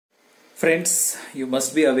Friends, you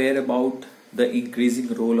must be aware about the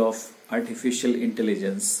increasing role of artificial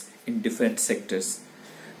intelligence in different sectors.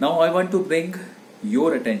 Now I want to bring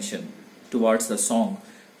your attention towards the song.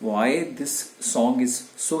 Why this song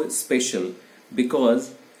is so special?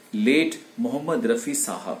 Because late Mohammed Rafi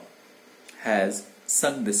Sahab has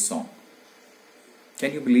sung this song.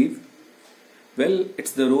 Can you believe? Well,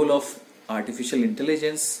 it's the role of artificial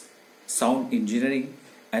intelligence, sound engineering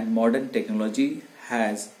and modern technology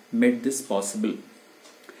has made this possible.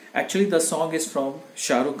 Actually, the song is from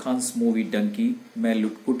Shah Rukh Khan's movie Dunki, Main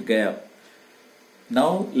Lutt Putt Gaya.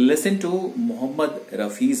 Now listen to Mohammed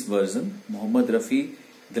Rafi's version. Mohammed Rafi,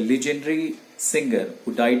 the legendary singer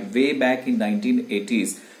who died way back in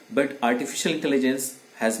 1980s, but artificial intelligence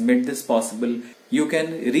has made this possible. You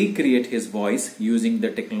can recreate his voice using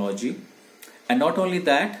the technology, and not only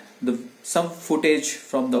that, some footage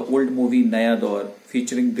from the old movie Naya Daur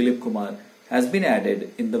featuring Dilip Kumar has been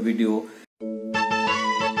added in the video.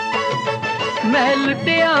 मैं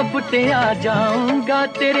लुटिया पुटिया जाऊंगा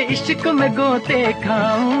तेरे इश्क में गोते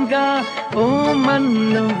खाऊंगा ओ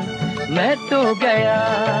मन्नू मैं तो गया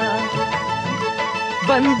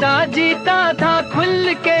बंदा जीता था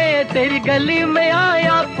खुल के तेरी गली में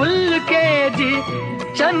आया खुल के जी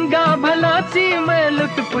चंगा भला सी मैं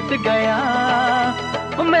लुट पुट गया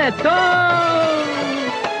मैं तो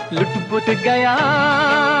लुट पुट गया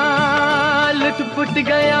लुट पुट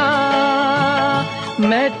गया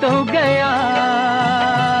मैं तो गया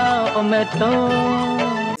ओ मैं तो.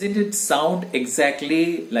 Didn't it sound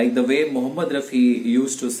exactly like the way Mohammed Rafi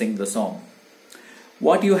used to sing the song?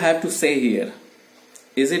 What you have to say here?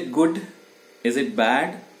 Is it good? Is it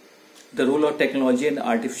bad? The role of technology and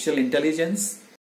artificial intelligence?